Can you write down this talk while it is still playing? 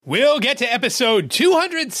We'll get to episode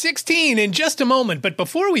 216 in just a moment, but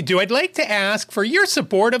before we do, I'd like to ask for your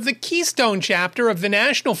support of the Keystone chapter of the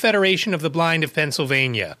National Federation of the Blind of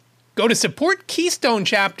Pennsylvania. Go to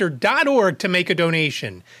supportkeystonechapter.org to make a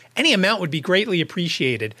donation. Any amount would be greatly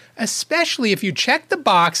appreciated, especially if you check the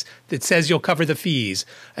box that says you'll cover the fees.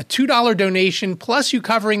 A $2 donation plus you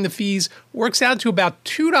covering the fees works out to about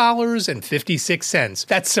 $2.56.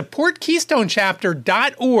 That's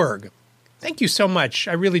supportkeystonechapter.org. Thank you so much.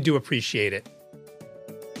 I really do appreciate it.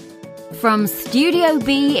 From Studio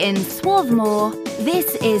B in Swarthmore,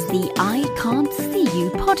 this is the I Can't See You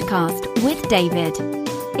podcast with David.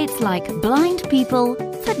 It's like blind people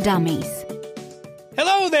for dummies.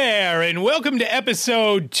 Hello there, and welcome to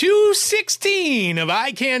episode 216 of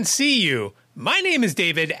I Can't See You. My name is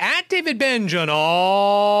David, at David Benj on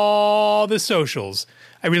all the socials.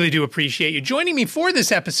 I really do appreciate you joining me for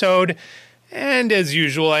this episode. And as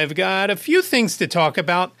usual, I've got a few things to talk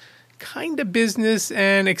about, kind of business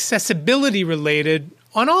and accessibility related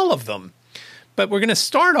on all of them. But we're going to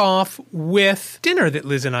start off with dinner that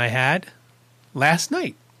Liz and I had last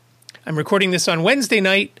night. I'm recording this on Wednesday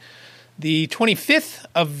night, the 25th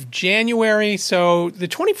of January. So the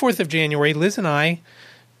 24th of January, Liz and I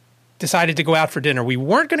decided to go out for dinner. We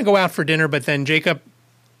weren't going to go out for dinner, but then Jacob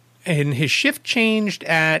and his shift changed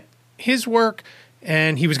at his work,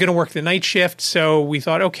 and he was going to work the night shift. So we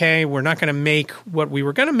thought, okay, we're not going to make what we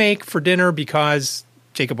were going to make for dinner because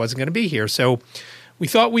Jacob wasn't going to be here. So we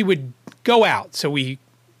thought we would go out. So we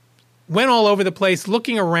went all over the place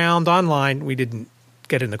looking around online. We didn't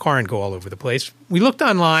get in the car and go all over the place. We looked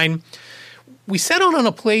online. We settled on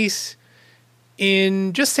a place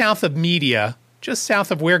in just south of Media, just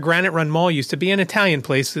south of where Granite Run Mall used to be, an Italian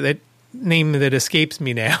place, that name that escapes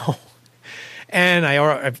me now.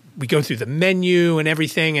 And we go through the menu and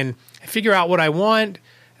everything, and I figure out what I want,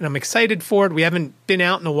 and I'm excited for it. We haven't been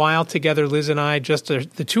out in a while together, Liz and I, just the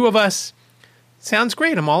two of us. Sounds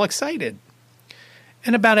great. I'm all excited.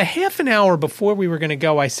 And about a half an hour before we were going to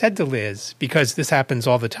go, I said to Liz, because this happens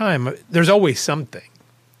all the time, there's always something.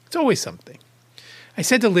 It's always something. I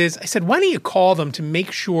said to Liz, why don't you call them to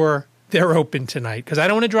make sure they're open tonight? Because I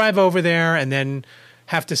don't want to drive over there and then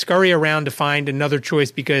have to scurry around to find another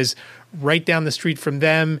choice, because right down the street from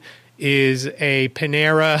them is a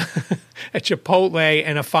Panera, a Chipotle,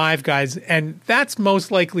 and a Five Guys. And that's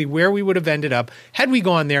most likely where we would have ended up had we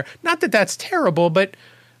gone there. Not that that's terrible, but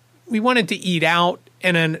we wanted to eat out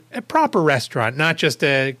in a proper restaurant, not just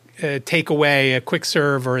a takeaway, a quick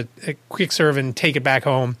serve, or a quick serve and take it back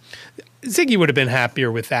home. Ziggy would have been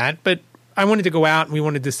happier with that, but I wanted to go out and we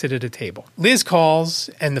wanted to sit at a table. Liz calls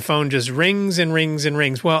and the phone just rings and rings and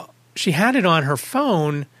rings. Well, she had it on her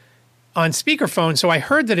phone on speakerphone, so I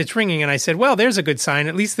heard that it's ringing and I said, well, there's a good sign.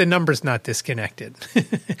 At least the number's not disconnected.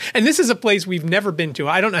 And this is a place we've never been to.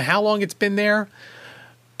 I don't know how long it's been there,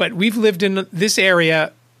 but we've lived in this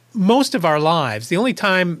area most of our lives. The only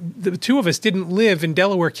time the two of us didn't live in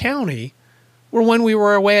Delaware County were when we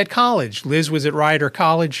were away at college. Liz was at Rider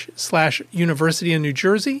College / University in New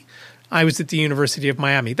Jersey. I was at the University of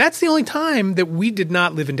Miami. That's the only time that we did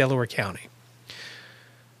not live in Delaware County.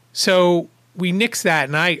 So we nixed that,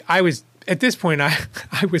 and I was, at this point, I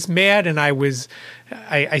was mad, and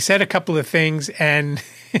I said a couple of things, and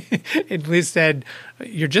Liz said,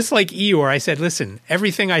 you're just like Eeyore. I said, listen,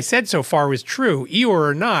 everything I said so far was true. Eeyore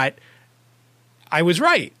or not, I was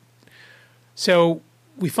right. So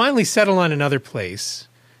we finally settled on another place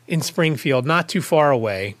in Springfield, not too far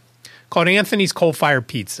away, called Anthony's Coal-Fired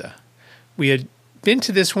Pizza. We had been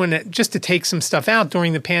to this one just to take some stuff out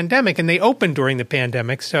during the pandemic, and they opened during the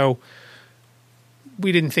pandemic, so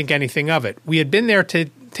we didn't think anything of it. We had been there to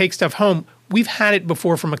take stuff home. We've had it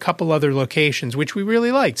before from a couple other locations, which we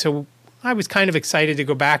really liked, so I was kind of excited to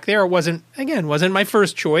go back there. It wasn't my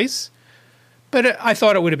first choice, but I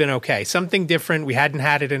thought it would have been okay. Something different. We hadn't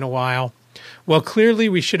had it in a while. Well, clearly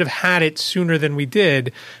we should have had it sooner than we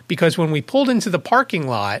did, because when we pulled into the parking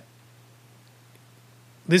lot,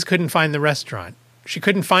 Liz couldn't find the restaurant. She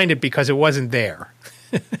couldn't find it because it wasn't there.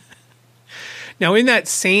 Now, in that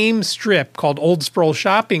same strip called Old Sproul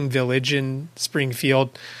Shopping Village in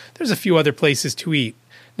Springfield, there's a few other places to eat.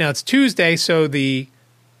 Now, it's Tuesday, so the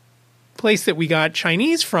place that we got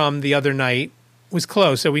Chinese from the other night was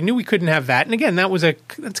closed, so we knew we couldn't have that. And again,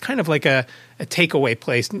 that's kind of like a takeaway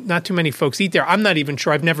place. Not too many folks eat there. I'm not even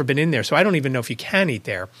sure. I've never been in there, so I don't even know if you can eat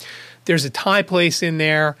there. There's a Thai place in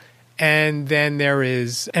there, and then there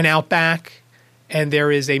is an Outback, and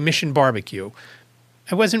there is a Mission Barbecue.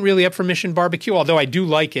 I wasn't really up for Mission Barbecue, although I do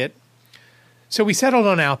like it. So we settled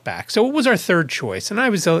on Outback. So it was our third choice. And I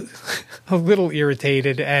was a little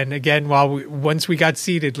irritated. And again, once we got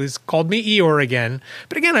seated, Liz called me Eeyore again.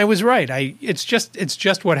 But again, I was right. It's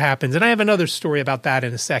just what happens. And I have another story about that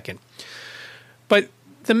in a second. But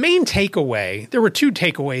the main takeaway, there were two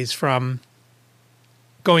takeaways from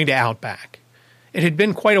going to Outback. It had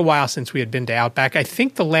been quite a while since we had been to Outback. I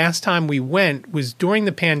think the last time we went was during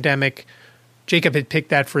the pandemic. Jacob had picked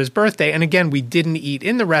that for his birthday. And again, we didn't eat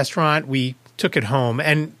in the restaurant. We took it home,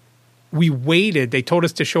 and we waited. They told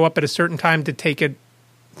us to show up at a certain time to pick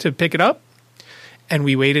it up, and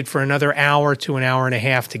we waited for another hour to an hour and a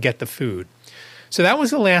half to get the food. So that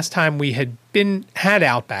was the last time we had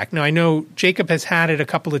Outback. Now, I know Jacob has had it a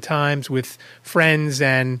couple of times with friends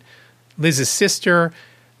and Liz's sister.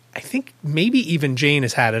 I think maybe even Jane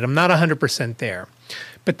has had it. I'm not 100% there.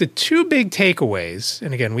 But the two big takeaways,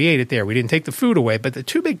 and again, we ate it there. We didn't take the food away, but the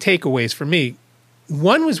two big takeaways for me,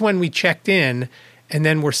 one was when we checked in and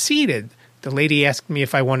then were seated, the lady asked me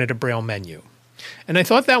if I wanted a Braille menu. And I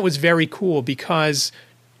thought that was very cool because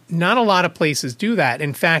not a lot of places do that.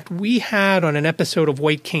 In fact, we had on an episode of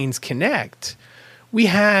White Canes Connect, we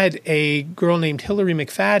had a girl named Hillary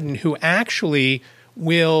McFadden who actually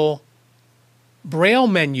will Braille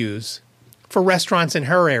menus for restaurants in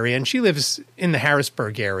her area. And she lives in the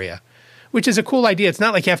Harrisburg area, which is a cool idea. It's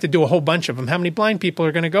not like you have to do a whole bunch of them. How many blind people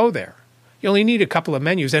are going to go there? You only need a couple of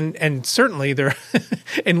menus, and certainly they're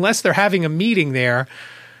unless they're having a meeting there,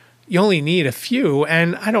 you only need a few.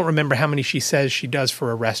 And I don't remember how many she says she does for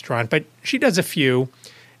a restaurant, but she does a few,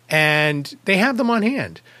 and they have them on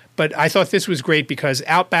hand. But I thought this was great because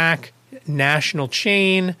Outback, national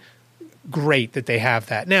chain, great that they have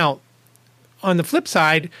that. Now, on the flip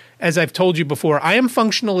side, as I've told you before, I am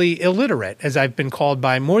functionally illiterate, as I've been called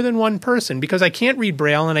by more than one person, because I can't read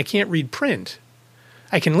Braille and I can't read print.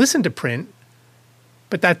 I can listen to print,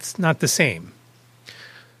 but that's not the same.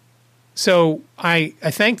 So I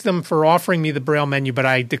thanked them for offering me the Braille menu, but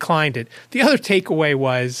I declined it. The other takeaway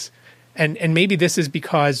was, and maybe this is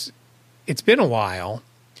because it's been a while,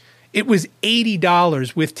 it was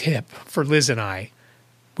 $80 with tip for Liz and I.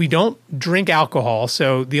 We don't drink alcohol,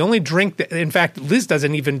 so the only drink that, in fact, Liz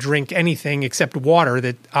doesn't even drink anything except water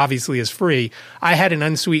that obviously is free. I had an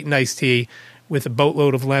unsweetened iced tea with a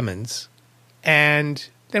boatload of lemons. And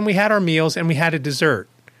then we had our meals and we had a dessert.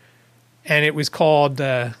 And it was called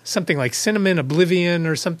something like Cinnamon Oblivion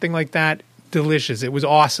or something like that. Delicious. It was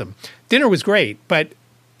awesome. Dinner was great, but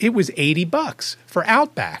it was $80 for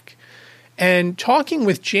Outback. And talking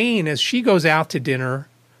with Jane as she goes out to dinner,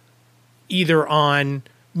 either on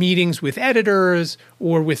meetings with editors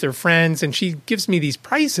or with her friends, and she gives me these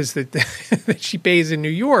prices that, that she pays in New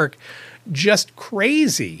York, just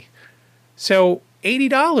crazy. So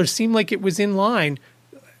 $80 seemed like it was in line.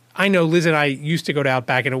 I know Liz and I used to go to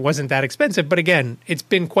Outback and it wasn't that expensive, but again, it's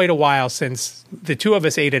been quite a while since the two of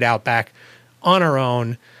us ate at Outback on our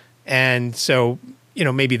own, and so,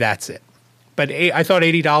 maybe that's it. But I thought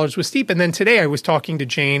 $80 was steep. And then today I was talking to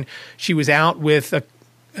Jane. She was out with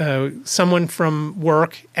someone from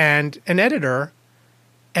work and an editor,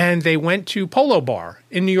 and they went to Polo Bar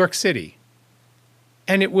in New York City.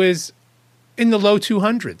 And it was in the low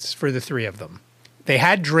 200s for the three of them. They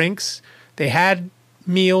had drinks, they had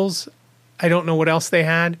meals. I don't know what else they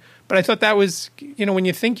had, but I thought that was, when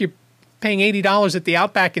you think you're paying $80 at the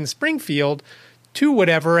Outback in Springfield to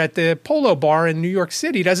whatever at the Polo Bar in New York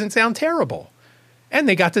City doesn't sound terrible. And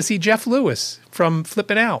they got to see Jeff Lewis from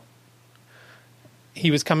Flippin' Out.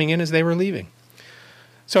 He was coming in as they were leaving.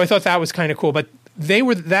 So I thought that was kind of cool, but they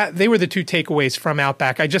were the two takeaways from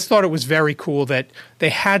Outback. I just thought it was very cool that they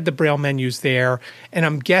had the Braille menus there, and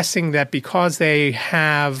I'm guessing that because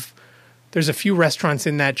there's a few restaurants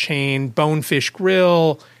in that chain, Bonefish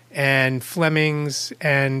Grill and Fleming's,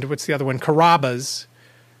 and what's the other one, Carrabba's.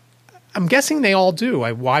 I'm guessing they all do.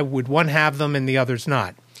 Why would one have them and the others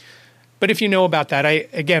not? But if you know about that,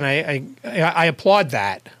 I applaud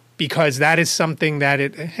that, because that is something that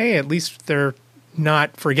at least they're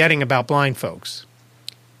not forgetting about blind folks.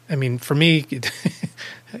 I mean, for me,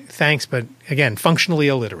 thanks, but again, functionally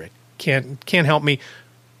illiterate. Can't help me.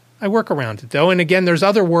 I work around it, though. And again, there's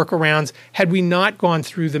other workarounds. Had we not gone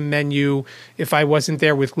through the menu, if I wasn't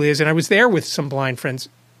there with Liz, and I was there with some blind friends,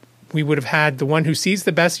 we would have had the one who sees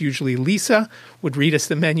the best, usually Lisa, would read us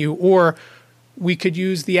the menu, or we could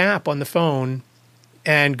use the app on the phone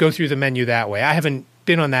and go through the menu that way. I haven't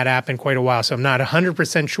been on that app in quite a while, so I'm not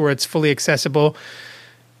 100% sure it's fully accessible.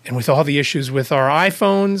 And with all the issues with our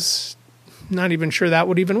iPhones, not even sure that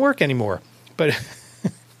would even work anymore. But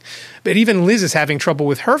even Liz is having trouble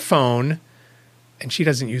with her phone, and she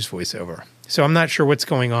doesn't use VoiceOver. So I'm not sure what's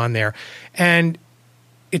going on there. And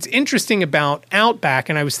it's interesting about Outback,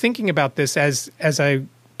 and I was thinking about this as I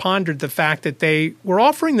pondered the fact that they were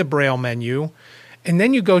offering the Braille menu, and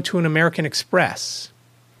then you go to an American Express.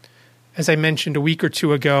 As I mentioned a week or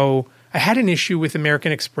two ago, I had an issue with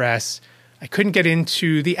American Express. I couldn't get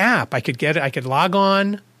into the app. I could log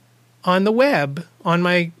on the web on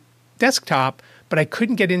my desktop, but I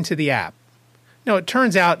couldn't get into the app. Now, it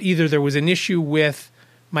turns out either there was an issue with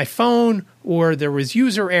my phone or there was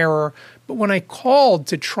user error, but when I called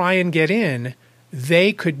to try and get in,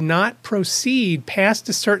 they could not proceed past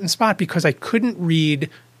a certain spot because I couldn't read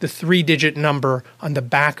the 3-digit number on the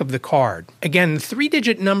back of the card. Again, the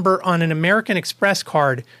 3-digit number on an American Express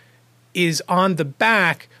card is on the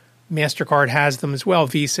back. MasterCard has them as well,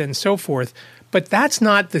 Visa and so forth, but that's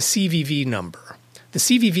not the CVV number. The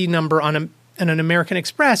CVV number on an American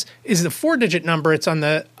Express is the 4-digit number. It's on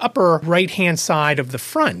the upper right-hand side of the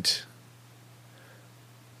front.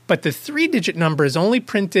 But the 3-digit number is only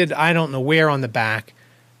printed, I don't know where, on the back,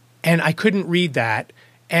 and I couldn't read that,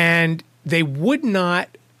 and they would not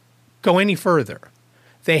go any further.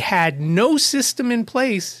 They had no system in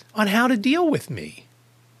place on how to deal with me,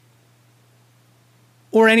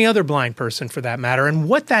 or any other blind person for that matter. And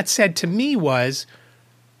what that said to me was,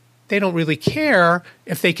 they don't really care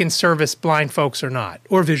if they can service blind folks or not,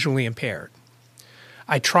 or visually impaired.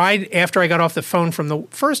 I tried, after I got off the phone from the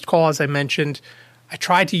first call, as I mentioned, I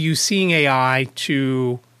tried to use Seeing AI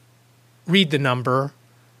to read the number,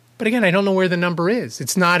 but again, I don't know where the number is.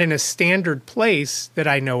 It's not in a standard place that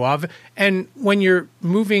I know of. And when you're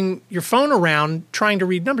moving your phone around trying to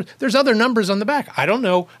read numbers, there's other numbers on the back. I don't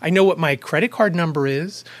know. I know what my credit card number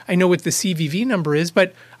is. I know what the CVV number is,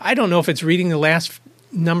 but I don't know if it's reading the last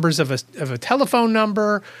numbers of a telephone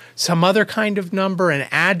number, some other kind of number, an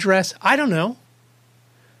address. I don't know.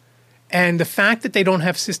 And the fact that they don't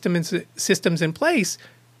have systems in place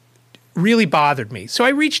really bothered me. So I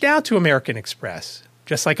reached out to American Express,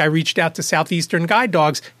 just like I reached out to Southeastern Guide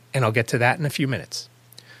Dogs, and I'll get to that in a few minutes.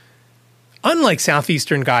 Unlike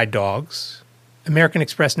Southeastern Guide Dogs, American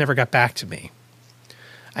Express never got back to me.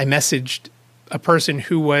 I messaged a person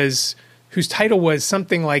whose title was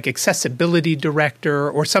something like Accessibility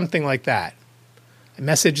Director or something like that. I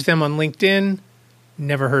messaged them on LinkedIn,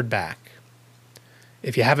 never heard back.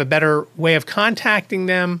 If you have a better way of contacting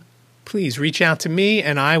them, please reach out to me,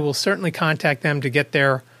 and I will certainly contact them to get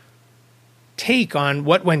their take on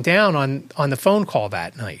what went down on the phone call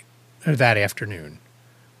that night or that afternoon.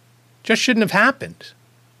 Just shouldn't have happened.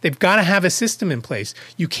 They've got to have a system in place.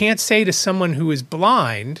 You can't say to someone who is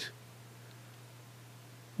blind,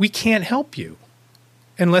 we can't help you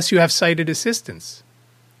unless you have sighted assistance.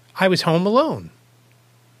 I was home alone.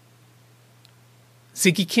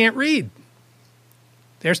 Ziggy can't read.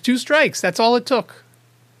 There's 2 strikes. That's all it took.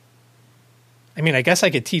 I mean, I guess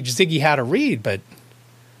I could teach Ziggy how to read, but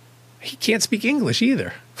he can't speak English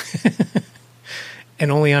either.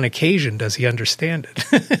 And only on occasion does he understand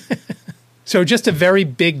it. So just a very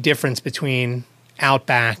big difference between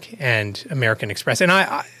Outback and American Express. And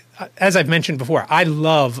I, as I've mentioned before, I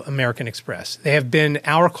love American Express. They have been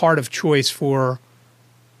our card of choice for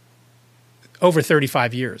over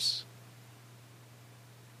 35 years.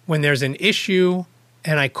 When there's an issue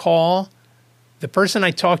and I call, the person I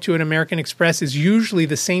talk to at American Express is usually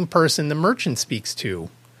the same person the merchant speaks to.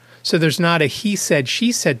 So there's not a he said,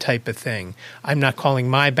 she said type of thing. I'm not calling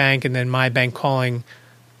my bank and then my bank calling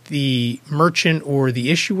the merchant or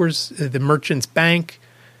the the merchant's bank.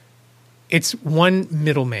 It's one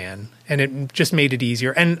middleman, and it just made it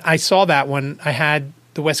easier. And I saw that when I had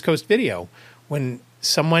the West Coast video. When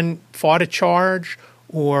someone fought a charge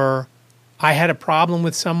or I had a problem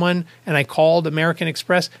with someone and I called American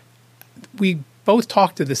Express, we both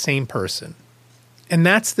talked to the same person. And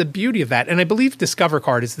that's the beauty of that. And I believe Discover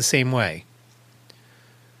Card is the same way.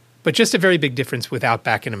 But just a very big difference with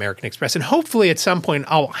Outback and American Express. And hopefully at some point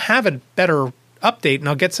I'll have a better update and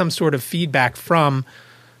I'll get some sort of feedback from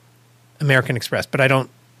American Express. But I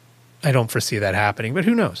don't foresee that happening. But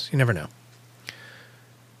who knows? You never know.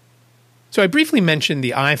 So I briefly mentioned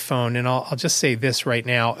the iPhone, and I'll just say this right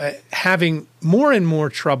now, having more and more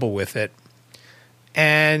trouble with it.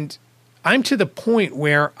 And I'm to the point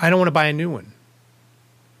where I don't want to buy a new one.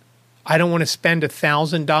 I don't want to spend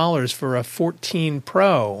 $1,000 for a 14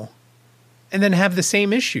 Pro and then have the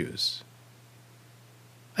same issues.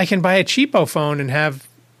 I can buy a cheapo phone and have,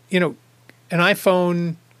 an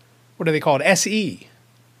iPhone, what do they call it, SE,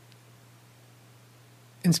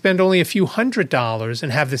 and spend only a few $100s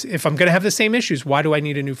and have this. If I'm going to have the same issues, why do I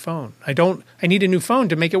need a new phone? I need a new phone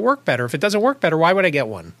to make it work better. If it doesn't work better, why would I get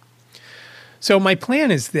one? So my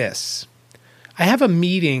plan is this. I have a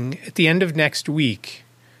meeting at the end of next week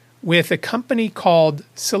with a company called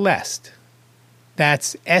Celeste.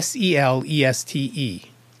 That's Seleste.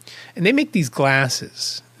 And they make these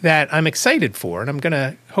glasses that I'm excited for, and I'm going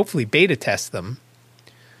to hopefully beta test them.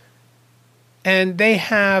 And they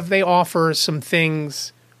offer some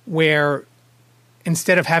things where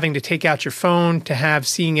instead of having to take out your phone to have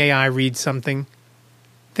Seeing AI read something,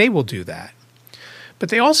 they will do that. But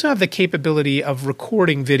they also have the capability of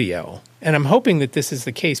recording video. And I'm hoping that this is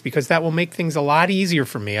the case because that will make things a lot easier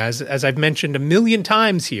for me. As I've mentioned a million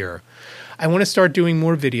times here, I want to start doing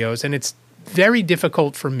more videos, and it's very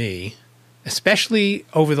difficult for me, especially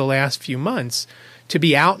over the last few months, to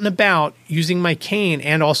be out and about using my cane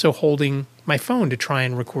and also holding my phone to try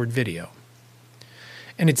and record video.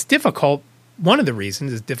 And it's difficult. One of the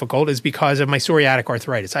reasons it's difficult is because of my psoriatic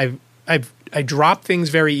arthritis. I drop things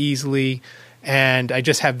very easily, and I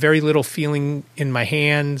just have very little feeling in my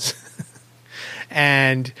hands.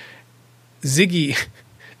 And Ziggy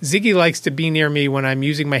likes to be near me when I'm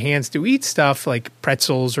using my hands to eat stuff like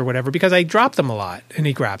pretzels or whatever because I drop them a lot, and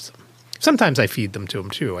he grabs them. Sometimes I feed them to him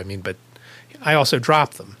too, but I also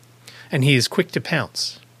drop them, and he is quick to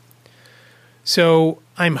pounce. So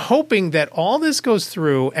I'm hoping that all this goes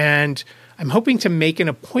through, and I'm hoping to make an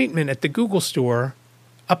appointment at the Google store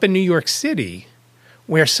up in New York City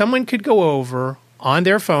where someone could go over on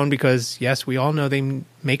their phone because, yes, we all know they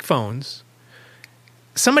make phones.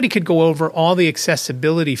 Somebody could go over all the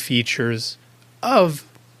accessibility features of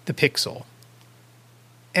the Pixel.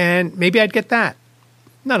 And maybe I'd get that.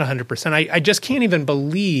 Not 100%. I just can't even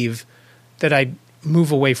believe that I'd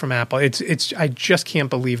move away from Apple. I just can't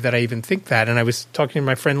believe that I even think that. And I was talking to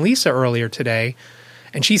my friend Lisa earlier today,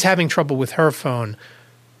 and she's having trouble with her phone.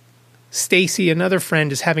 Stacy, another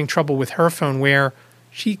friend, is having trouble with her phone where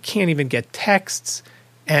she can't even get texts.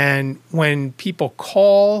 And when people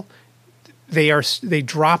call, they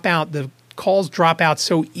drop out. The calls drop out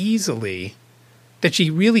so easily that she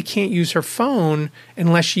really can't use her phone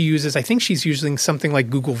unless she uses, I think she's using something like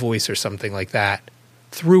Google Voice or something like that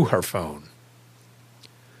through her phone.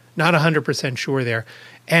 Not 100% sure there.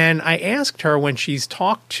 And I asked her when she's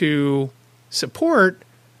talked to support,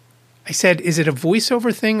 I said, is it a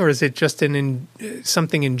voiceover thing or is it just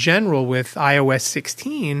something in general with iOS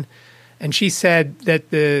 16? And she said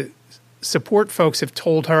that the support folks have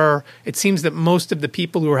told her it seems that most of the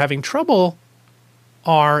people who are having trouble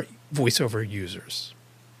are voiceover users.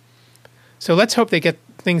 So let's hope they get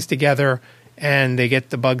things together and they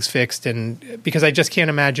get the bugs fixed. And because I just can't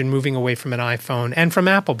imagine moving away from an iPhone and from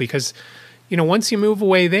Apple because, once you move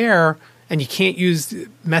away there and you can't use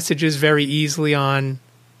messages very easily on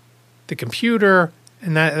the computer,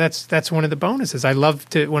 and that's one of the bonuses. I love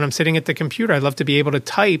to, when I'm sitting at the computer, I love to be able to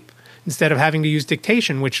type instead of having to use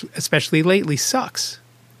dictation, which especially lately sucks.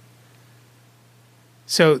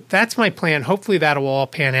 So that's my plan. Hopefully that'll all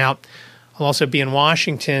pan out. I'll also be in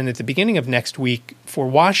Washington at the beginning of next week for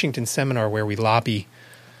Washington seminar where we lobby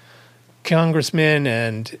congressmen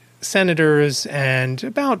and senators and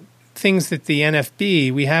about things that the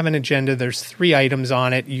NFB, we have an agenda. There's 3 items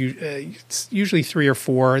on it. It's usually 3 or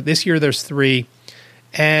 4. This year there's 3.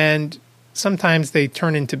 And sometimes they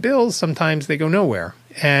turn into bills. Sometimes they go nowhere.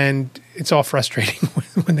 And it's all frustrating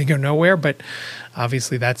when they go nowhere. But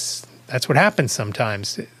obviously that's what happens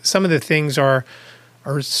sometimes. Some of the things are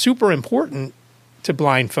super important to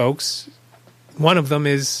blind folks. One of them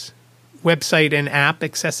is website and app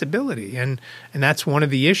accessibility. And that's one of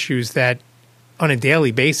the issues that on a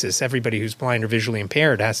daily basis, everybody who's blind or visually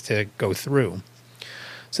impaired has to go through.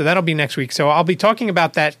 So that'll be next week. So I'll be talking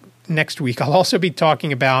about that next week. I'll also be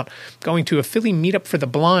talking about going to a Philly meetup for the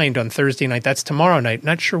blind on Thursday night. That's tomorrow night.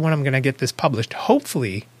 Not sure when I'm going to get this published.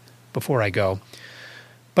 Hopefully before I go.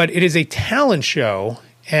 But it is a talent show,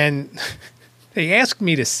 and they asked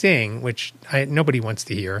me to sing, which nobody wants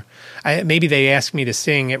to hear. Maybe they asked me to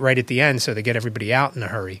sing it right at the end so they get everybody out in a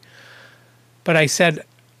hurry. But I said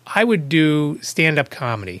I would do stand-up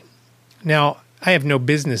comedy. Now, I have no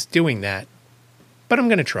business doing that, but I'm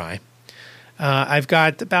going to try. I've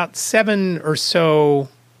got about 7 or so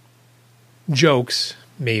jokes,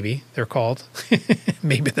 maybe they're called.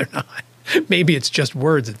 Maybe they're not. Maybe it's just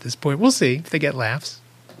words at this point. We'll see if they get laughs.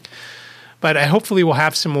 But hopefully we'll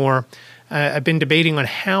have some more. I've been debating on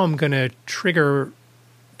how I'm going to trigger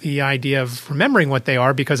the idea of remembering what they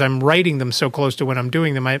are because I'm writing them so close to when I'm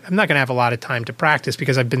doing them. I'm not going to have a lot of time to practice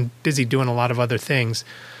because I've been busy doing a lot of other things.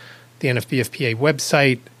 The NFBFPA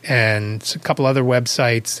website and a couple other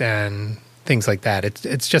websites and things like that.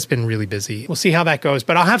 It's just been really busy. We'll see how that goes.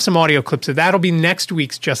 But I'll have some audio clips of that. That'll be next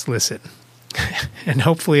week's Just Listen. And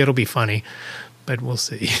hopefully it'll be funny. But we'll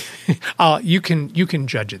see. You can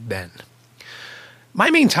judge it then. My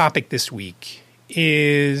main topic this week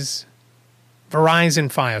is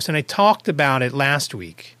Verizon FiOS. And I talked about it last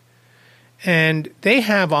week. And they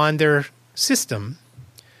have on their system,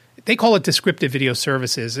 they call it descriptive video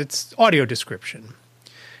services. It's audio description.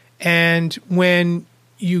 And when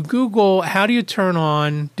you Google how do you turn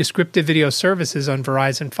on descriptive video services on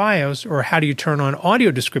Verizon FiOS, or how do you turn on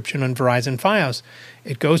audio description on Verizon FiOS,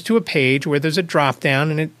 it goes to a page where there's a drop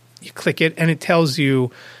down, and you click it and it tells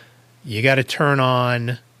you got to turn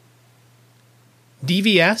on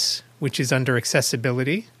DVS, which is under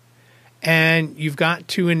accessibility, and you've got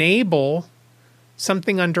to enable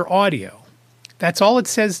something under audio. That's all it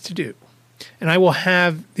says to do. And I will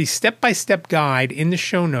have the step-by-step guide in the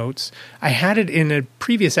show notes. I had it in a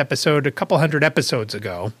previous episode a couple hundred episodes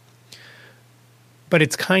ago, but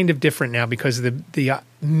it's kind of different now because the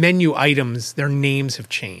menu items, their names have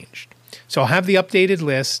changed. So I'll have the updated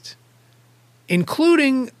list,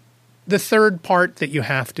 including the third part that you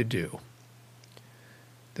have to do.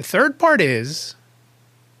 The third part is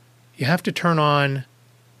you have to turn on,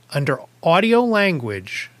 under audio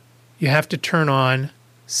language, you have to turn on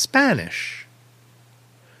Spanish.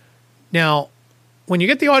 Now, when you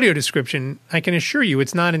get the audio description, I can assure you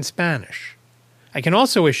it's not in Spanish. I can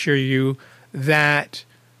also assure you that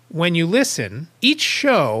when you listen, each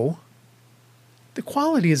show, the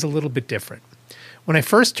quality is a little bit different. When I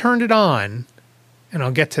first turned it on, and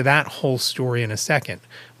I'll get to that whole story in a second.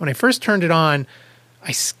 When I first turned it on,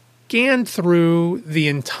 I scanned through the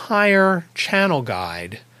entire channel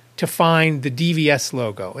guide to find the DVS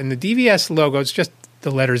logo. And the DVS logo is just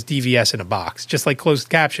the letters DVS in a box, just like closed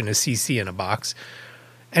caption is CC in a box.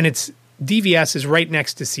 And it's DVS is right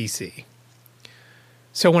next to CC.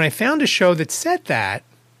 So when I found a show that said that,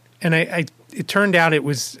 and it turned out it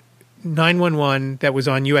was 911 that was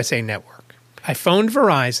on USA Network. I phoned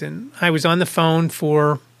Verizon. I was on the phone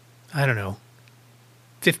for,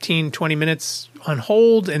 15, 20 minutes on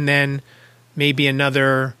hold, and then maybe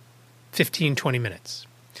another 15, 20 minutes.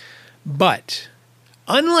 But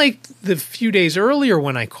unlike the few days earlier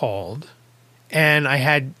when I called and I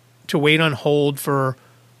had to wait on hold for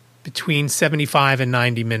between 75 and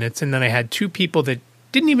 90 minutes, and then I had two people that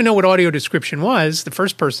didn't even know what audio description was. The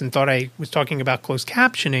first person thought I was talking about closed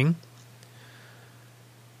captioning.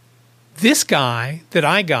 This guy that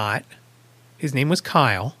I got, his name was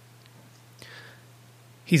Kyle.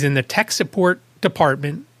 He's in the tech support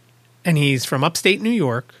department, and he's from upstate New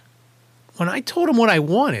York. When I told him what I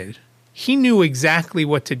wanted, he knew exactly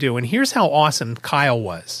what to do. And here's how awesome Kyle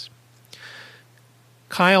was.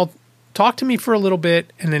 Kyle talked to me for a little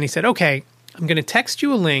bit, and then he said, okay, I'm going to text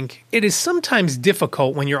you a link. It is sometimes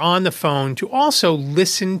difficult when you're on the phone to also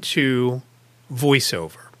listen to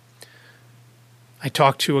voiceover. I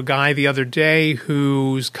talked to a guy the other day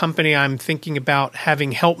whose company I'm thinking about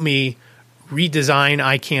having help me redesign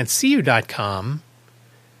iCan'tSeeYou.com,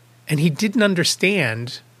 and he didn't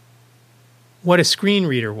understand what a screen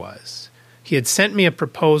reader was. He had sent me a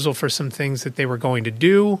proposal for some things that they were going to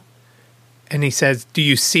do, and he says, do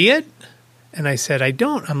you see it? And I said, I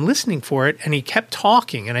don't. I'm listening for it. And he kept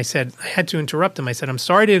talking, and I said, I had to interrupt him. I said, I'm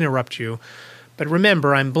sorry to interrupt you, but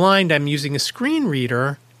remember, I'm blind. I'm using a screen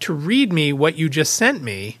reader to read me what you just sent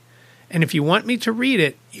me, and if you want me to read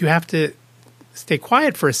it, you have to stay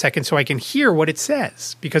quiet for a second so I can hear what it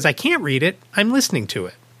says, because I can't read it. I'm listening to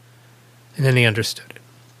it. And then he understood it.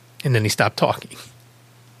 And then he stopped talking.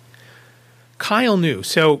 Kyle knew.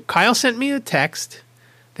 So Kyle sent me a text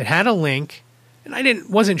that had a link, and I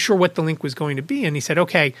wasn't sure what the link was going to be. And he said,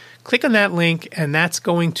 okay, click on that link, and that's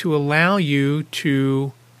going to allow you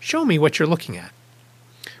to show me what you're looking at.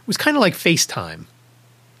 It was kind of like FaceTime,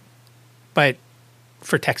 but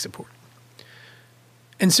for tech support.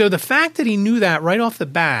 And so the fact that he knew that right off the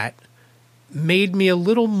bat made me a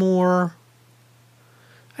little more,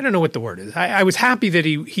 I don't know what the word is. I was happy that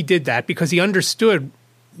he did that, because he understood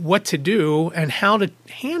what to do and how to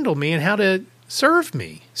handle me and how to serve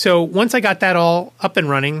me. So once I got that all up and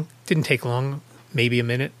running, didn't take long, maybe a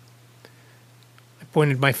minute. I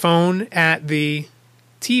pointed my phone at the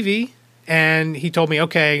TV, and he told me,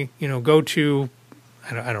 okay, go to,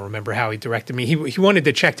 I don't remember how he directed me. He wanted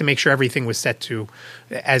to check to make sure everything was set to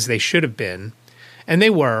as they should have been. And they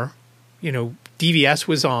were. DVS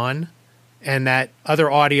was on, and that other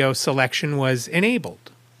audio selection was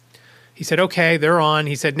enabled. He said, okay, they're on.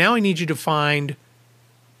 He said, now I need you to find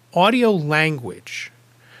audio language,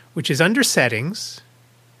 which is under settings.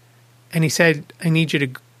 And he said, I need you to,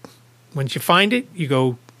 once you find it, you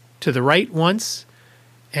go to the right once,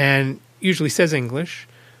 and usually says English.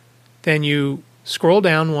 Then you scroll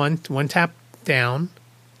down one tap down,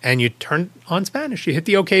 and you turn on Spanish. You hit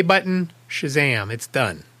the OK button, shazam, it's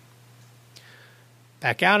done.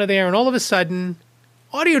 back out of there, and all of a sudden,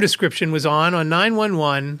 audio description was on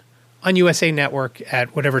 911 on USA Network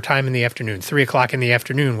at whatever time in the afternoon, 3 o'clock in the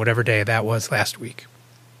afternoon, whatever day that was last week.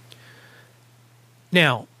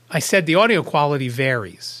 Now, I said the audio quality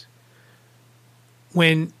varies.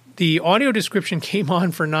 When the audio description came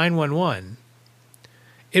on for 911,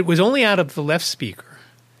 it was only out of the left speaker,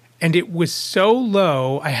 and it was so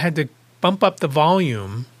low I had to bump up the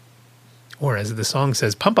volume, or as the song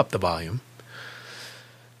says, pump up the volume,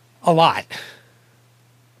 a lot.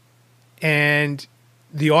 And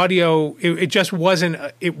the audio, it just wasn't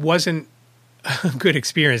a good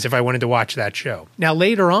experience if I wanted to watch that show. Now,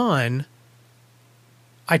 later on,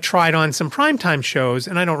 I tried on some primetime shows,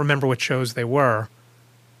 and I don't remember what shows they were,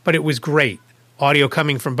 but it was great. Audio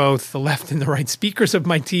coming from both the left and the right speakers of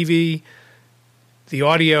my TV. The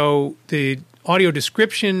audio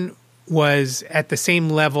description was at the same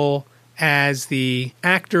level as the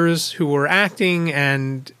actors who were acting,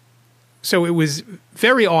 and so it was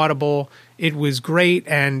very audible. It was great,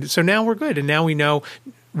 and so now we're good. And now we know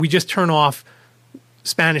we just turn off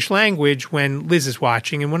Spanish language when Liz is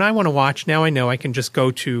watching, and when I want to watch, now I know I can just go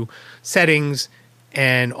to settings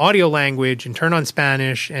and audio language and turn on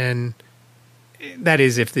Spanish, and that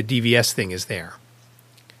is if the DVS thing is there.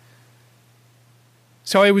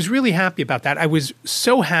 So I was really happy about that. I was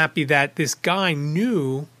so happy that this guy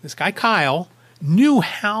Kyle, knew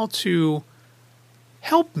how to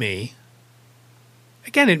help me.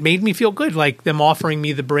 Again, it made me feel good, like them offering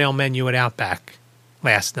me the Braille menu at Outback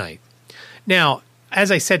last night. Now, as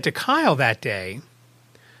I said to Kyle that day,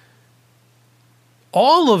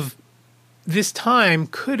 all of this time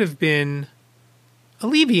could have been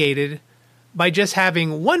alleviated by just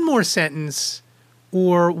having one more sentence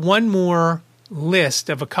or one more list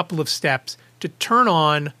of a couple of steps to turn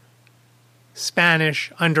on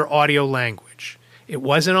Spanish under audio language. It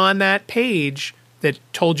wasn't on that page that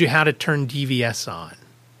told you how to turn DVS on.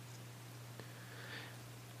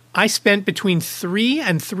 I spent between 3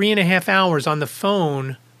 and 3.5 hours on the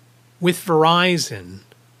phone with Verizon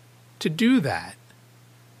to do that.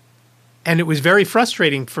 And it was very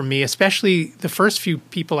frustrating for me, especially the first few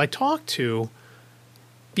people I talked to,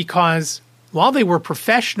 because while they were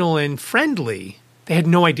professional and friendly, they had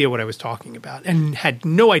no idea what I was talking about and had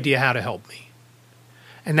no idea how to help me.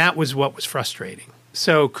 And that was what was frustrating.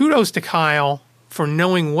 So kudos to Kyle for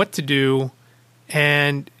knowing what to do,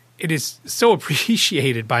 and it is so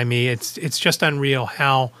appreciated by me. It's just unreal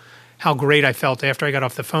how great I felt after I got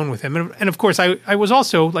off the phone with him. And of course, I was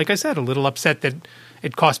also, like I said, a little upset that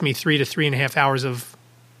it cost me 3 to 3.5 hours of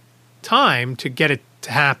time to get it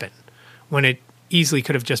to happen when it easily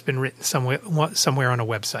could have just been written somewhere on a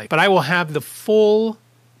website. But I will have the full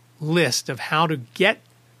list of how to get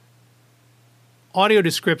audio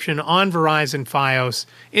description on Verizon FiOS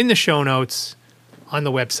in the show notes on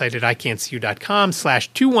the website at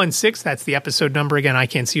ican'tseeyou.com/216. That's the episode number again,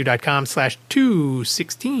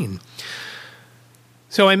 ican'tseeyou.com/216.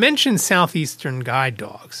 So I mentioned Southeastern guide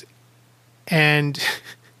dogs, and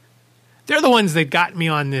they're the ones that got me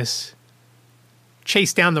on this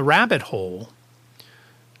chase down the rabbit hole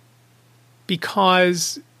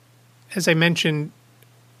because, as I mentioned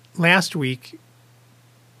last week,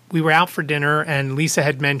 we were out for dinner and Lisa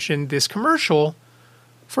had mentioned this commercial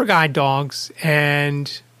for guide dogs,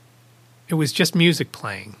 and it was just music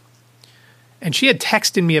playing. And she had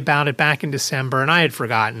texted me about it back in December, and I had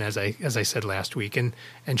forgotten, as I said last week. And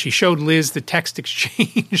she showed Liz the text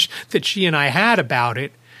exchange that she and I had about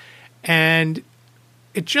it. And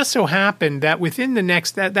it just so happened that within the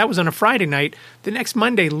next, that was on a Friday night, the next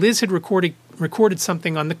Monday, Liz had recorded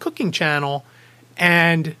something on the cooking channel,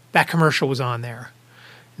 and that commercial was on there.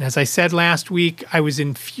 And as I said last week, I was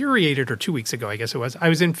infuriated, or 2 weeks ago, I guess it was. I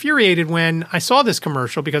was infuriated when I saw this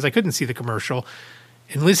commercial because I couldn't see the commercial,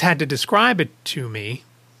 and Liz had to describe it to me.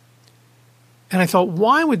 And I thought,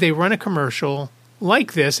 why would they run a commercial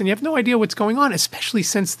like this and you have no idea what's going on, especially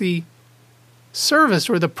since the service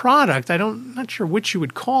or the product, I'm not sure which you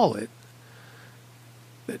would call it.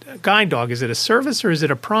 A guide dog, is it a service or is it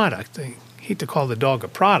a product? I hate to call the dog a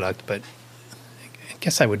product, but I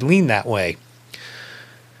guess I would lean that way.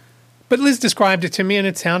 But Liz described it to me, and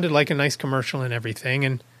it sounded like a nice commercial and everything.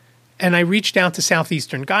 And I reached out to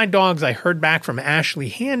Southeastern Guide Dogs. I heard back from Ashley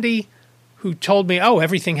Handy, who told me, oh,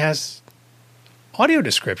 everything has audio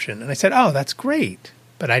description. And I said, oh, that's great.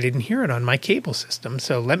 But I didn't hear it on my cable system.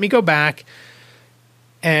 So let me go back.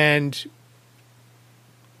 And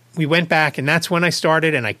we went back, and that's when I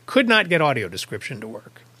started, and I could not get audio description to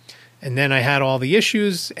work. And then I had all the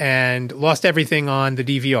issues and lost everything on the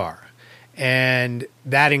DVR. And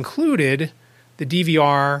that included the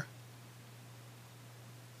DVR'd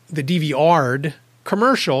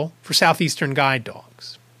commercial for Southeastern Guide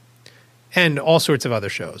Dogs and all sorts of other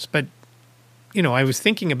shows. But, I was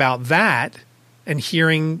thinking about that and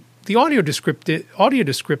hearing the audio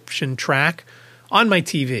description track on my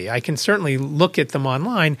TV. I can certainly look at them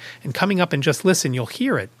online, and coming up and just listen, you'll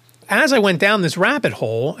hear it. As I went down this rabbit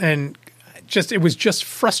hole, and it was just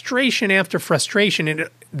frustration after frustration. And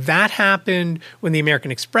that happened when the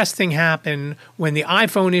American Express thing happened, when the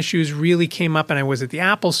iPhone issues really came up and I was at the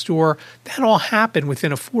Apple store. That all happened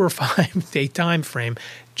within a 4 or 5 day time frame.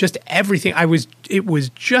 Just everything. It was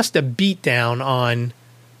just a beatdown on.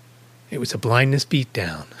 It was a blindness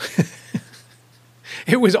beatdown.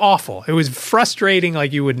 It was awful. It was frustrating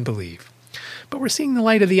like you wouldn't believe. But we're seeing the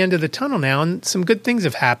light at the end of the tunnel now, and some good things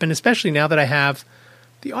have happened, especially now that I have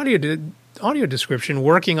the audio description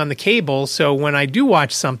working on the cable. So when I do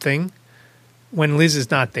watch something, when Liz is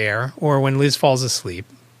not there or when Liz falls asleep,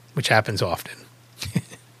 which happens often,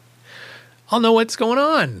 I'll know what's going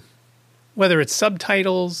on, whether it's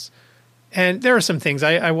subtitles. And there are some things.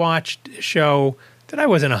 I watched a show that I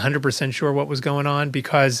wasn't 100% sure what was going on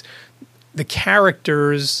because the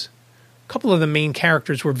characters, a couple of the main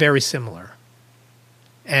characters were very similar.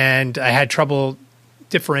 And I had trouble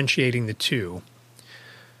differentiating the two.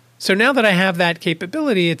 So now that I have that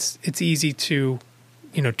capability, it's easy to,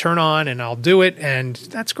 turn on and I'll do it, and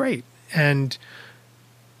that's great. And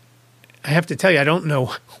I have to tell you, I don't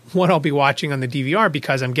know what I'll be watching on the DVR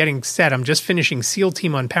because I'm getting set. I'm just finishing SEAL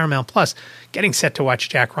Team on Paramount Plus, getting set to watch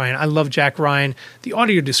Jack Ryan. I love Jack Ryan. The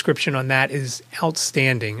audio description on that is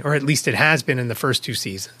outstanding, or at least it has been in the first 2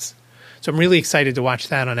 seasons. So I'm really excited to watch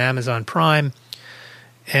that on Amazon Prime.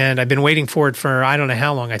 And I've been waiting for it for I don't know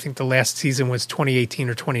how long. I think the last season was 2018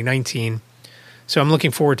 or 2019. So I'm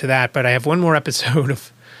looking forward to that. But I have one more episode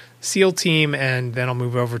of SEAL Team, and then I'll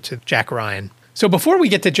move over to Jack Ryan. So before we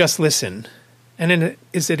get to Just Listen, and then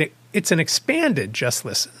it's an expanded Just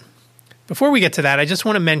Listen. Before we get to that, I just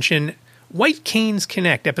want to mention White Canes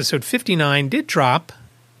Connect, episode 59, did drop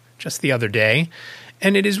just the other day.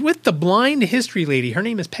 And it is with the blind history lady. Her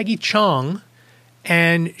name is Peggy Chong.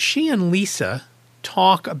 And she and Lisa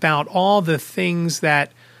talk about all the things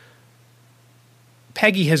that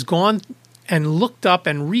Peggy has gone and looked up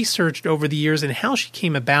and researched over the years and how she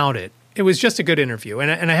came about it. It was just a good interview.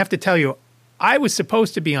 And I have to tell you, I was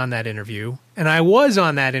supposed to be on that interview, and I was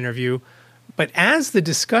on that interview, but as the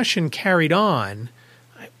discussion carried on,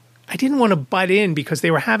 I didn't want to butt in because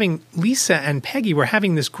Lisa and Peggy were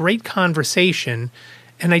having this great conversation,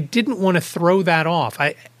 and I didn't want to throw that off.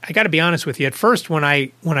 I got to be honest with you. At first, when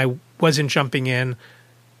I wasn't jumping in,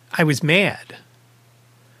 I was mad.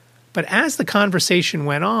 But as the conversation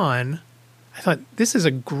went on, I thought this is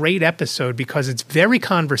a great episode because it's very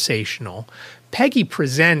conversational. Peggy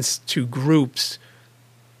presents to groups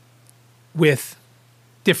with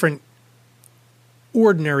different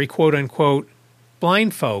ordinary, quote unquote,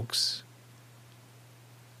 blind folks.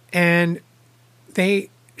 And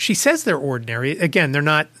she says they're ordinary. Again, they're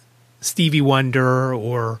not Stevie Wonder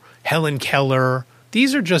or Helen Keller.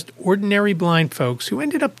 These are just ordinary blind folks who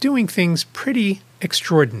ended up doing things pretty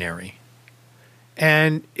extraordinary.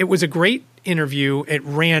 And it was a great interview. It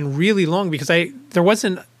ran really long because there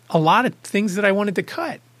wasn't a lot of things that I wanted to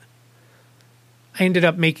cut. I ended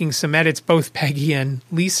up making some edits. Both Peggy and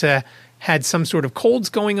Lisa had some sort of colds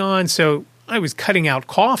going on, so I was cutting out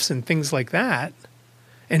coughs and things like that.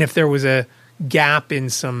 And if there was a gap in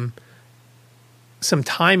some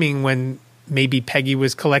timing when maybe Peggy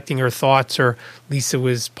was collecting her thoughts or Lisa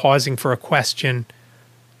was pausing for a question.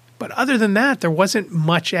 But other than that, there wasn't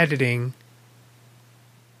much editing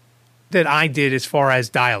that I did as far as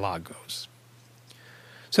dialogue goes.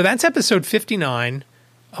 So that's episode 59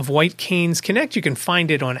 of White Canes Connect. You can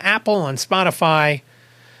find it on Apple, on Spotify,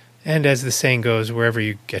 and as the saying goes, wherever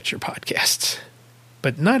you get your podcasts.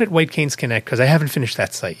 But not at White Canes Connect because I haven't finished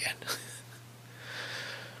that site yet.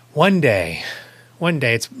 One day,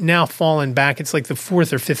 it's now fallen back. It's like the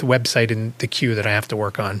 4th or 5th website in the queue that I have to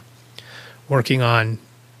work on. Working on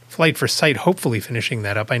Flight for Sight, hopefully finishing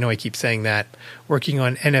that up. I know I keep saying that. Working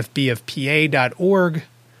on nfbofpa.org.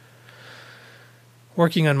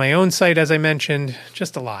 Working on my own site, as I mentioned.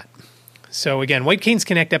 Just a lot. So again, White Canes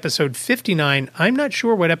Connect episode 59. I'm not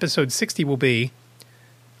sure what episode 60 will be.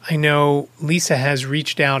 I know Lisa has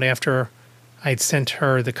reached out after I'd sent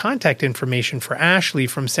her the contact information for Ashley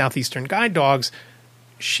from Southeastern Guide Dogs.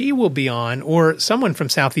 She will be on, or someone from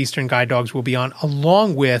Southeastern Guide Dogs will be on,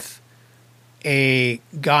 along with a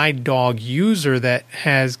guide dog user that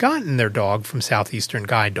has gotten their dog from Southeastern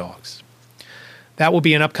Guide Dogs. That will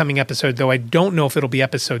be an upcoming episode, though I don't know if it'll be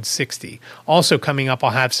episode 60. Also coming up,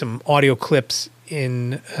 I'll have some audio clips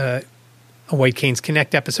in a White Canes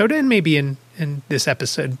Connect episode and maybe in in this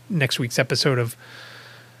episode, next week's episode of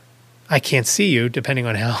I Can't See You, depending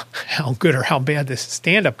on how good or how bad this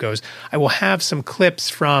stand-up goes, I will have some clips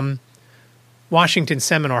from Washington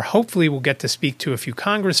seminar. Hopefully we'll get to speak to a few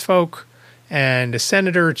Congress folk and a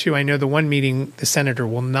senator or two. I know the one meeting, the senator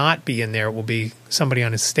will not be in there. It will be somebody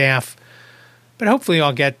on his staff. But hopefully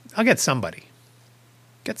I'll get somebody.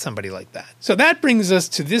 Get somebody like that. So that brings us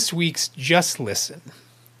to this week's Just Listen.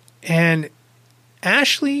 And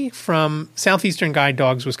Ashley from Southeastern Guide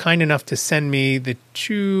Dogs was kind enough to send me the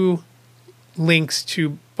 2 links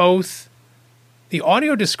to both the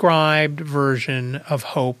audio described version of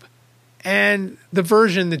Hope and the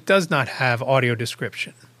version that does not have audio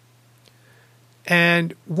description.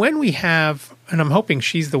 And when we have, and I'm hoping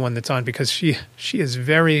she's the one that's on because she is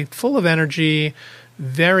very full of energy,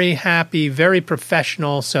 very happy, very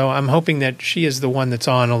professional. So I'm hoping that she is the one that's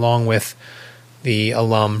on along with the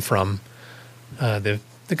alum from the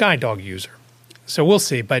guide dog user. So we'll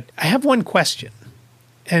see. But I have one question.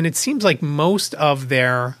 And it seems like most of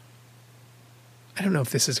their, I don't know if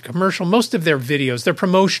this is a commercial, most of their videos, they're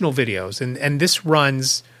promotional videos. And this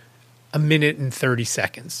runs 1 minute and 30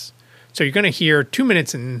 seconds. So you're going to hear 2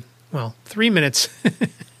 minutes and, 3 minutes. You're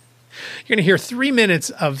going to hear 3 minutes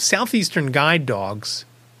of Southeastern Guide Dogs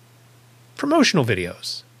promotional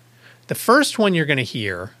videos. The first one you're going to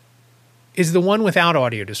hear is the one without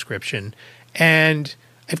audio description. And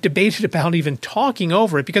I've debated about even talking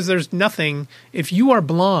over it because there's nothing, if you are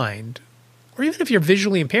blind, or even if you're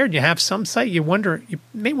visually impaired, you have some sight, you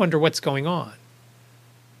may wonder what's going on.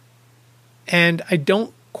 And I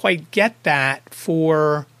don't quite get that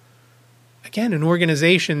for, again, an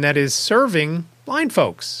organization that is serving blind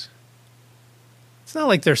folks. It's not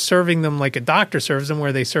like they're serving them like a doctor serves them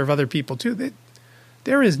where they serve other people too.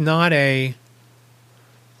 There is not I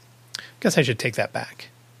guess I should take that back.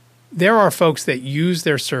 There are folks that use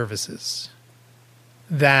their services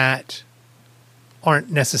that aren't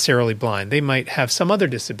necessarily blind. They might have some other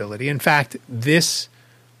disability. In fact, this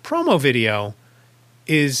promo video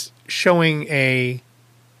is showing a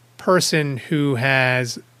person who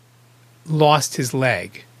has lost his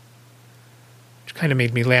leg, which kind of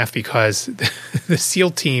made me laugh because the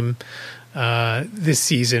SEAL team this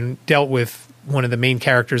season dealt with one of the main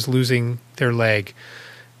characters losing their leg.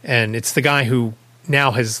 And it's the guy who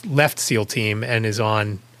now has left SEAL team and is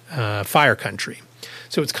on Fire Country.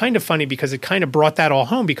 So it's kind of funny because it kind of brought that all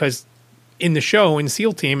home because in the show, in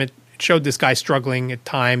SEAL team, it showed this guy struggling at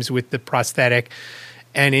times with the prosthetic.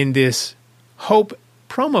 And in this Hope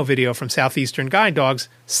promo video from Southeastern Guide Dogs,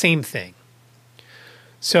 same thing.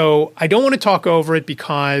 So I don't want to talk over it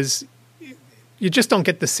because you just don't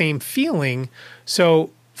get the same feeling.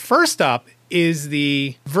 So first up is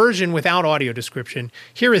the version without audio description.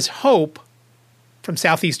 Here is Hope from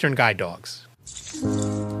Southeastern Guide Dogs.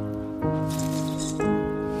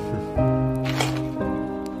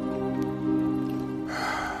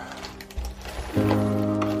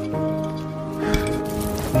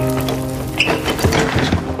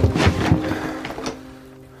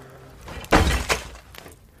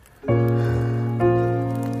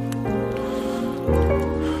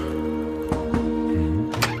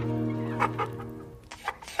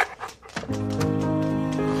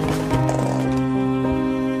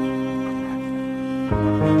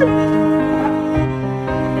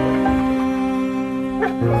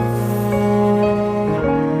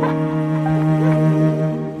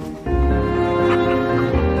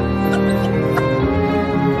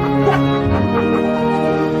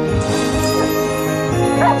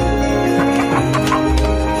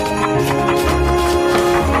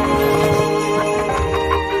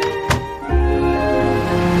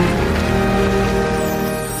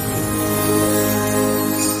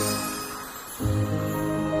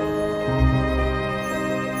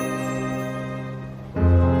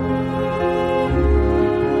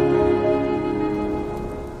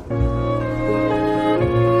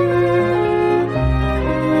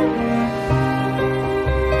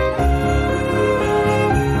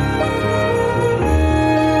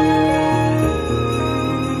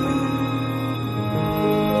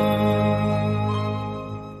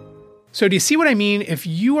 So do you see what I mean? If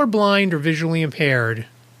you are blind or visually impaired,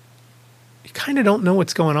 you kind of don't know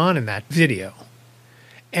what's going on in that video.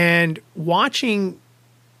 And watching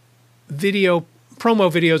video,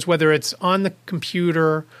 promo videos, whether it's on the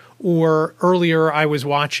computer or earlier I was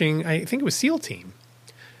watching, I think it was SEAL Team.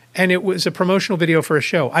 And it was a promotional video for a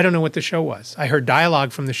show. I don't know what the show was. I heard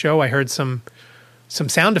dialogue from the show. I heard some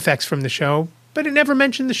sound effects from the show, but it never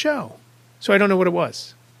mentioned the show. So I don't know what it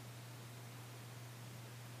was.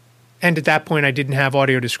 And at that point, I didn't have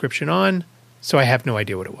audio description on, so I have no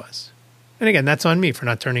idea what it was. And again, that's on me for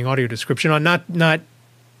not turning audio description on. Not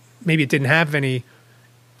maybe it didn't have any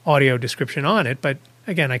audio description on it, but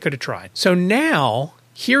again, I could have tried. So now,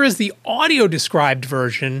 here is the audio described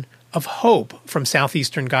version of Hope from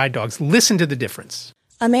Southeastern Guide Dogs. Listen to the difference.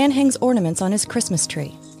 A man hangs ornaments on his Christmas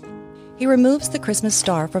tree. He removes the Christmas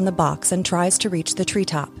star from the box and tries to reach the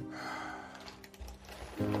treetop.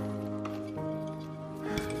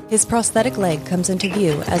 His prosthetic leg comes into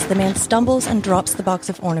view as the man stumbles and drops the box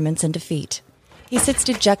of ornaments in defeat. He sits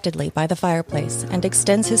dejectedly by the fireplace and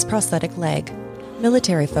extends his prosthetic leg.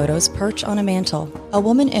 Military photos perch on a mantle. A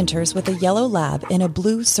woman enters with a yellow lab in a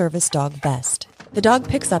blue service dog vest. The dog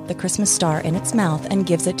picks up the Christmas star in its mouth and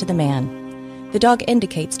gives it to the man. The dog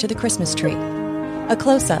indicates to the Christmas tree. A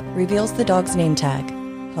close-up reveals the dog's name tag,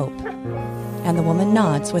 Hope, and the woman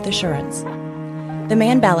nods with assurance. The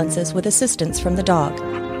man balances with assistance from the dog,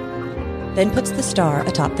 then puts the star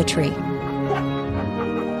atop the tree.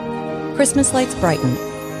 Christmas lights brighten.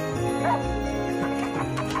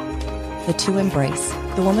 The two embrace.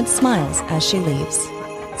 The woman smiles as she leaves.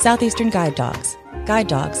 Southeastern Guide Dogs,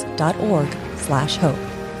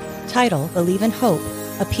 guidedogs.org/hope. Title, Believe in Hope,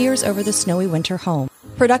 appears over the snowy winter home.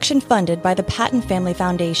 Production funded by the Patton Family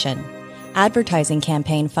Foundation. Advertising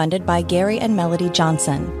campaign funded by Gary and Melody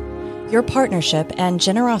Johnson. Your partnership and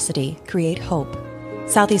generosity create hope.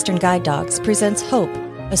 Southeastern Guide Dogs presents Hope,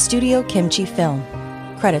 a Studio Kimchi film.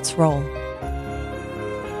 Credits roll.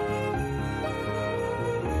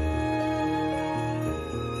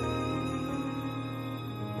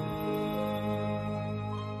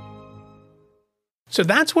 So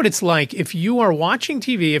that's what it's like if you are watching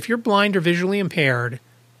TV, if you're blind or visually impaired,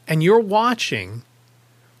 and you're watching,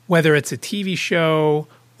 whether it's a TV show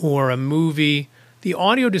or a movie, the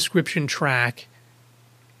audio description track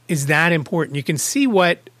is that important. You can see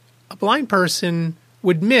what a blind person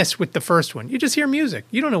would miss with the first one. You just hear music.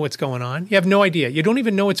 You don't know what's going on. You have no idea. You don't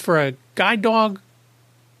even know it's for a guide dog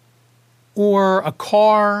or a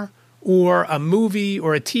car or a movie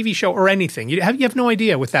or a TV show or anything. You have no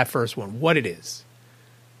idea with that first one what it is.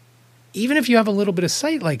 Even if you have a little bit of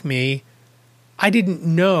sight like me, I didn't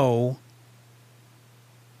know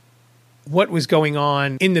what was going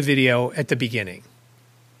on in the video at the beginning.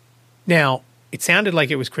 Now, it sounded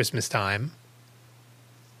like it was Christmas time.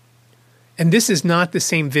 And this is not the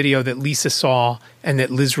same video that Lisa saw and that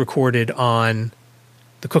Liz recorded on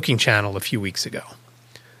the cooking channel a few weeks ago.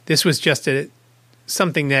 This was just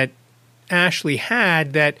something that Ashley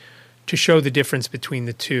had that to show the difference between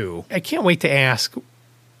the two. I can't wait to ask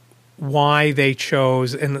why they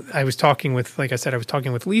chose, and I was talking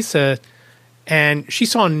with Lisa, and she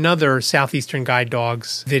saw another Southeastern Guide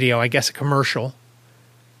Dogs video, I guess a commercial,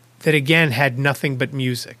 that again had nothing but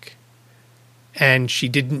music. And she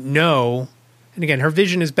didn't know, and again, her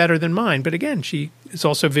vision is better than mine, but again, she is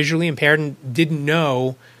also visually impaired and didn't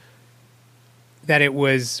know that it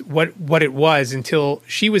was what it was until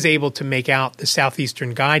she was able to make out the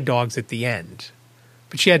Southeastern Guide Dogs at the end.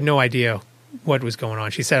 But she had no idea what was going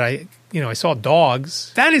on. She said, I saw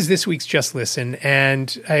dogs. That is this week's Just Listen,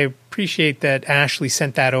 and I appreciate that Ashley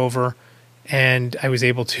sent that over, and I was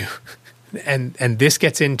able to, and this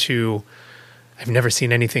gets into, I've never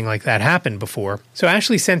seen anything like that happen before. So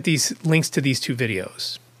Ashley sent these links to these two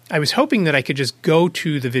videos. I was hoping that I could just go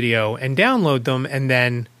to the video and download them and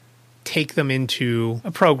then take them into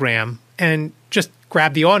a program and just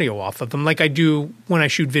grab the audio off of them like I do when I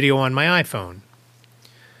shoot video on my iPhone.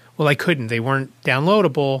 Well, I couldn't. They weren't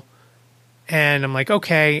downloadable. And I'm like,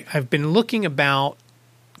 okay, I've been looking about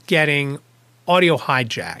getting Audio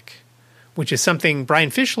Hijack, which is something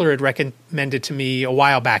Brian Fischler had recommended to me a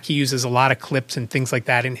while back. He uses a lot of clips and things like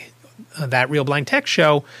that in that Real Blind Tech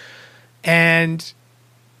show. And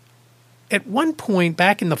at one point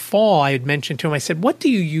back in the fall, I had mentioned to him, I said, what do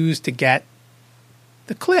you use to get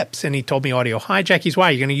the clips? And he told me Audio Hijack. He's,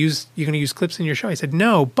 why, you're going to use clips in your show? I said,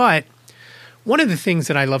 no, but one of the things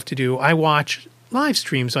that I love to do, I watch live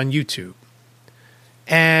streams on YouTube.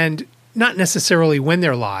 And not necessarily when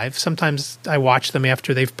they're live. Sometimes I watch them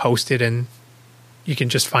after they've posted and you can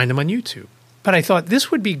just find them on YouTube. But I thought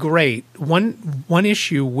this would be great. One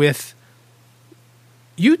issue with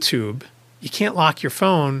YouTube, you can't lock your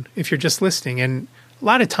phone if you're just listening. And a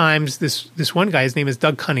lot of times this one guy, his name is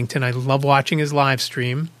Doug Cunnington. I love watching his live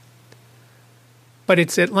stream. But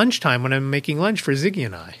it's at lunchtime when I'm making lunch for Ziggy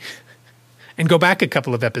and I. And go back a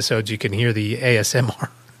couple of episodes, you can hear the ASMR.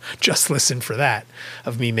 Just listen for that,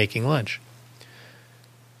 of me making lunch.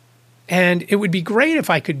 And it would be great if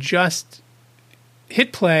I could just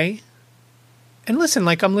hit play and listen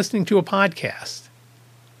like I'm listening to a podcast.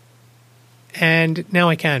 And now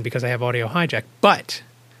I can because I have Audio Hijack. But,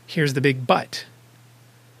 here's the big but.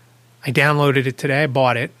 I downloaded it today. I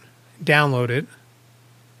bought it, downloaded it.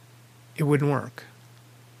 It wouldn't work.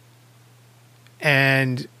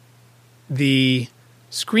 And the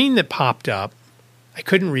screen that popped up, I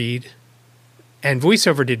couldn't read, and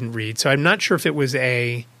VoiceOver didn't read. So I'm not sure if it was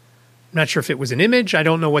an image. I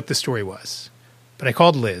don't know what the story was. But I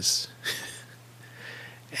called Liz.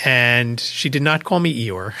 And she did not call me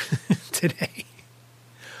Eeyore today.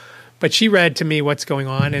 But she read to me what's going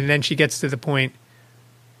on, and then she gets to the point.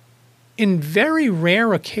 In very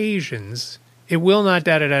rare occasions, it will not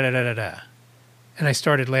da-da-da-da-da-da. And I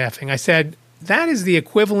started laughing. I said, that is the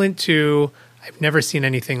equivalent to, I've never seen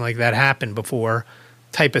anything like that happen before,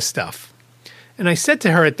 type of stuff. And I said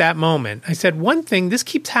to her at that moment, I said, one thing, this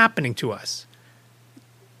keeps happening to us.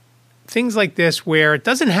 Things like this where it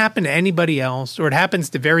doesn't happen to anybody else, or it happens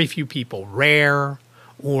to very few people, rare,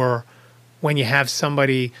 or when you have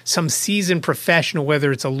somebody, some seasoned professional,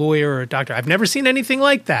 whether it's a lawyer or a doctor. I've never seen anything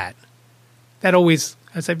like that. That always,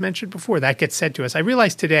 as I've mentioned before, that gets said to us. I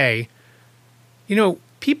realized today,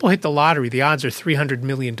 people hit the lottery. The odds are 300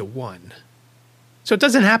 million to 1. So it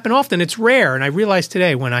doesn't happen often. It's rare. And I realized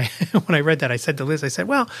today when I read that, I said to Liz, I said,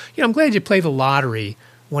 well, I'm glad you play the lottery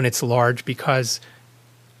when it's large because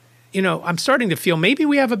I'm starting to feel maybe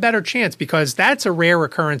we have a better chance because that's a rare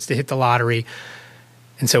occurrence to hit the lottery.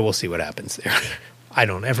 And so we'll see what happens there. I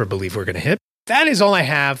don't ever believe we're going to hit. That is all I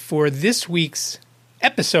have for this week's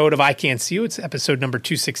episode of I Can't See You. It's episode number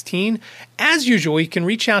 216. As usual, you can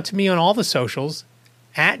reach out to me on all the socials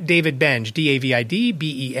at David Benj,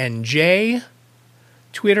 DavidBenj,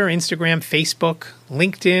 Twitter, Instagram, Facebook,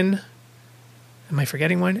 LinkedIn. Am I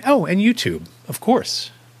forgetting one? Oh, and YouTube, of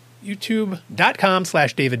course.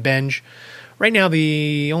 YouTube.com/David Benj. Right now,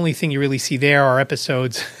 the only thing you really see there are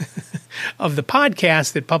episodes of the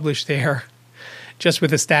podcast that publish there just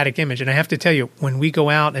with a static image. And I have to tell you, when we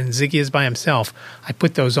go out and Ziggy is by himself, I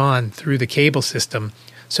put those on through the cable system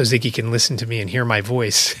so Ziggy can listen to me and hear my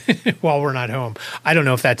voice while we're not home. I don't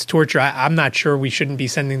know if that's torture. I'm not sure we shouldn't be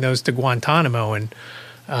sending those to Guantanamo. And,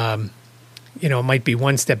 it might be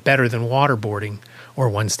one step better than waterboarding. Or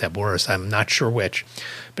one step worse. I'm not sure which.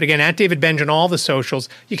 But again, at David Benj on all the socials.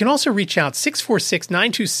 You can also reach out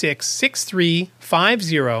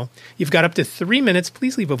 646-926-6350. You've got up to 3 minutes.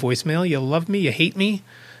 Please leave a voicemail. You love me. You hate me.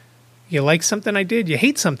 You like something I did. You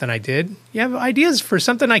hate something I did. You have ideas for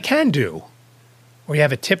something I can do. Or you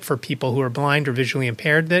have a tip for people who are blind or visually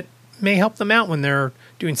impaired that may help them out when they're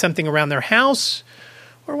doing something around their house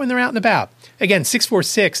or when they're out and about. Again,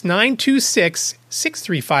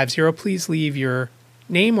 646-926-6350. Please leave your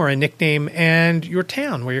name or a nickname and your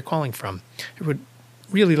town where you're calling from. I would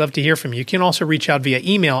really love to hear from you. You can also reach out via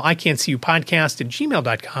email,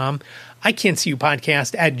 ican'tseeyouPodcast@gmail.com,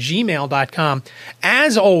 ican'tseeyouPodcast@gmail.com.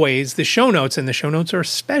 As always, the show notes are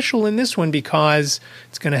special in this one because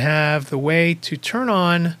it's going to have the way to turn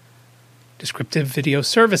on descriptive video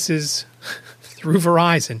services through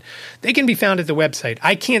Verizon. They can be found at the website,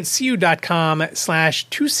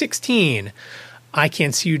 ican'tseeyou.com/216.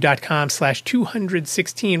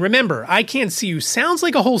 ican'tseeyou.com/216. Remember, I Can't See You sounds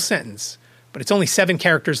like a whole sentence, but it's only 7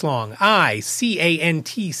 characters long.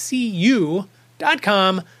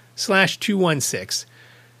 ican'tseeyou.com/216.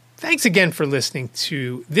 Thanks again for listening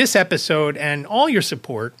to this episode and all your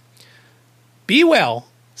support. Be well,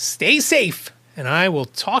 stay safe, and I will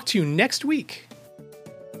talk to you next week.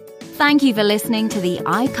 Thank you for listening to the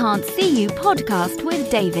I Can't See You podcast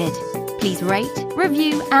with David. Please rate,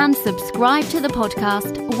 review, and subscribe to the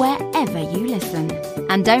podcast wherever you listen.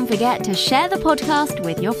 And don't forget to share the podcast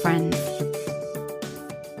with your friends.